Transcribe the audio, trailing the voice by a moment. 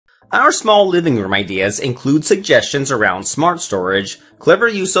Our small living room ideas include suggestions around smart storage, clever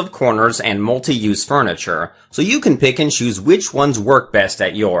use of corners, and multi-use furniture, so you can pick and choose which ones work best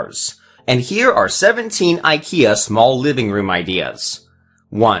at yours. And here are 17 IKEA small living room ideas.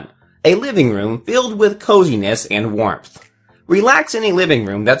 1. A living room filled with coziness and warmth. Relax in a living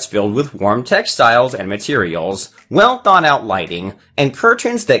room that's filled with warm textiles and materials, well-thought-out lighting, and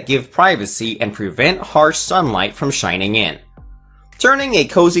curtains that give privacy and prevent harsh sunlight from shining in. Turning a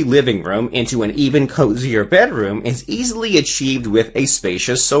cozy living room into an even cozier bedroom is easily achieved with a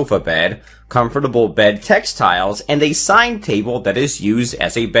spacious sofa bed, comfortable bed textiles, and a side table that is used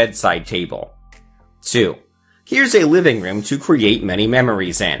as a bedside table. 2. Here's a living room to create many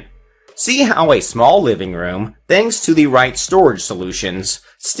memories in. See how a small living room, thanks to the right storage solutions,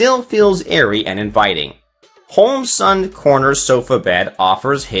 still feels airy and inviting. Home Sun Corner Sofa Bed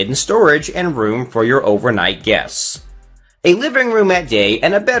offers hidden storage and room for your overnight guests. A living room at day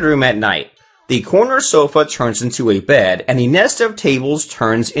and a bedroom at night. The corner sofa turns into a bed and the nest of tables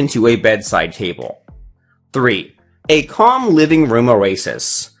turns into a bedside table. 3. A calm living room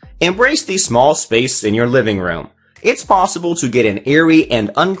oasis. Embrace the small space in your living room. It's possible to get an airy and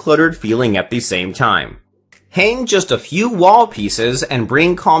uncluttered feeling at the same time. Hang just a few wall pieces and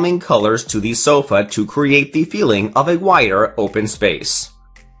bring calming colors to the sofa to create the feeling of a wider, open space.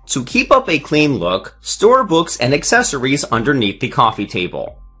 To keep up a clean look, store books and accessories underneath the coffee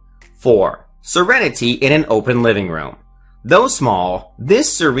table. 4. Serenity in an open living room. Though small,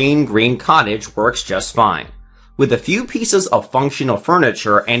 this serene green cottage works just fine. With a few pieces of functional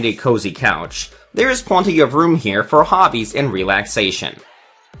furniture and a cozy couch, there is plenty of room here for hobbies and relaxation.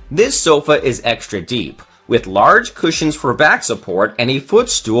 This sofa is extra deep, with large cushions for back support and a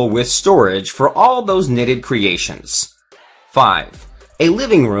footstool with storage for all those knitted creations. 5. A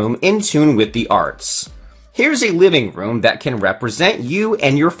living room in tune with the arts. Here's a living room that can represent you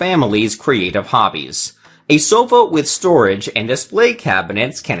and your family's creative hobbies. A sofa with storage and display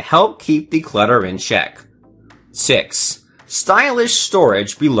cabinets can help keep the clutter in check. 6. Stylish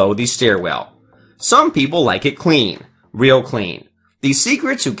storage below the stairwell. Some people like it clean, real clean. The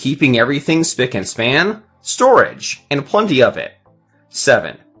secret to keeping everything spick and span? Storage, and plenty of it.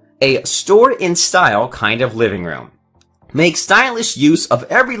 7. A stored-in-style kind of living room. Make stylish use of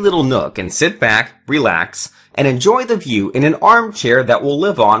every little nook and sit back, relax, and enjoy the view in an armchair that will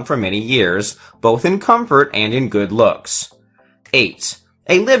live on for many years, both in comfort and in good looks. 8.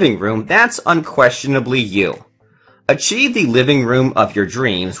 A living room that's unquestionably you. Achieve the living room of your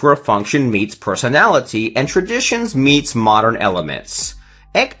dreams where function meets personality and traditions meets modern elements.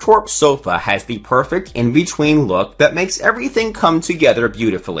 Ektorp Sofa has the perfect in-between look that makes everything come together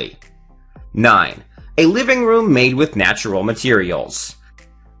beautifully. 9. A living room made with natural materials.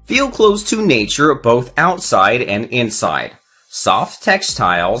 Feel close to nature both outside and inside. Soft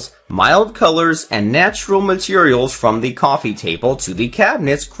textiles, mild colors, and natural materials from the coffee table to the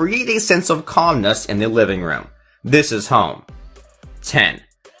cabinets create a sense of calmness in the living room. This is home. 10.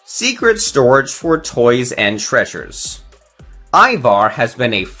 Secret storage for toys and treasures. Ivar has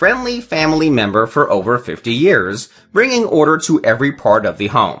been a friendly family member for over 50 years, bringing order to every part of the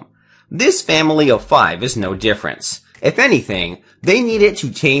home. This family of 5 is no different. If anything, they needed to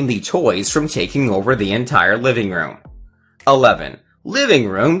tame the toys from taking over the entire living room. 11. Living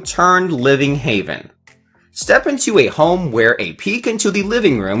room turned living haven. Step into a home where a peek into the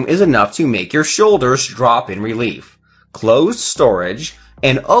living room is enough to make your shoulders drop in relief. Closed storage,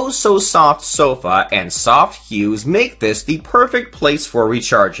 an oh-so-soft sofa, and soft hues make this the perfect place for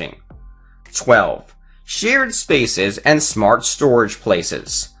recharging. 12. Shared spaces and smart storage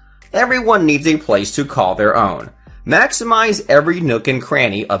places. Everyone needs a place to call their own. Maximize every nook and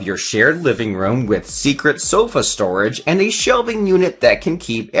cranny of your shared living room with secret sofa storage and a shelving unit that can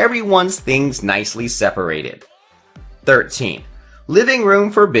keep everyone's things nicely separated. 13. Living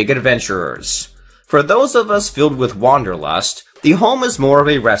room for big adventurers. For those of us filled with wanderlust, the home is more of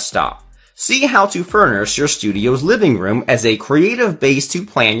a rest stop. See how to furnish your studio's living room as a creative base to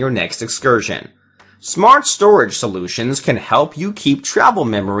plan your next excursion. Smart storage solutions can help you keep travel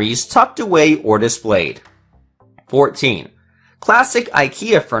memories tucked away or displayed. 14. Classic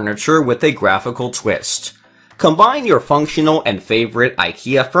IKEA furniture with a graphical twist. Combine your functional and favorite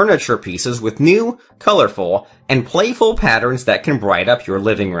IKEA furniture pieces with new, colorful, and playful patterns that can brighten up your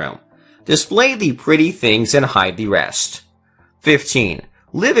living room. Display the pretty things and hide the rest. 15.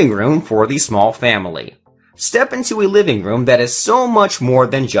 Living room for the small family. Step into a living room that is so much more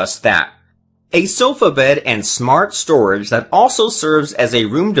than just that. A sofa bed and smart storage that also serves as a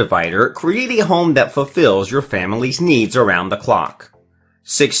room divider create a home that fulfills your family's needs around the clock.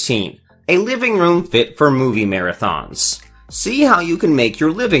 16. A living room fit for movie marathons. See how you can make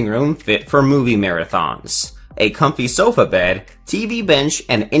your living room fit for movie marathons. A comfy sofa bed, TV bench,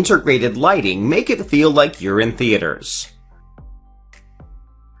 and integrated lighting make it feel like you're in theaters.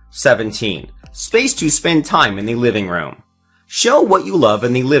 17. Space to spend time in the living room. Show what you love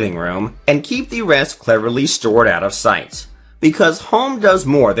in the living room and keep the rest cleverly stored out of sight. Because home does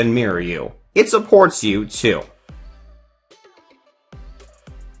more than mirror you. It supports you too.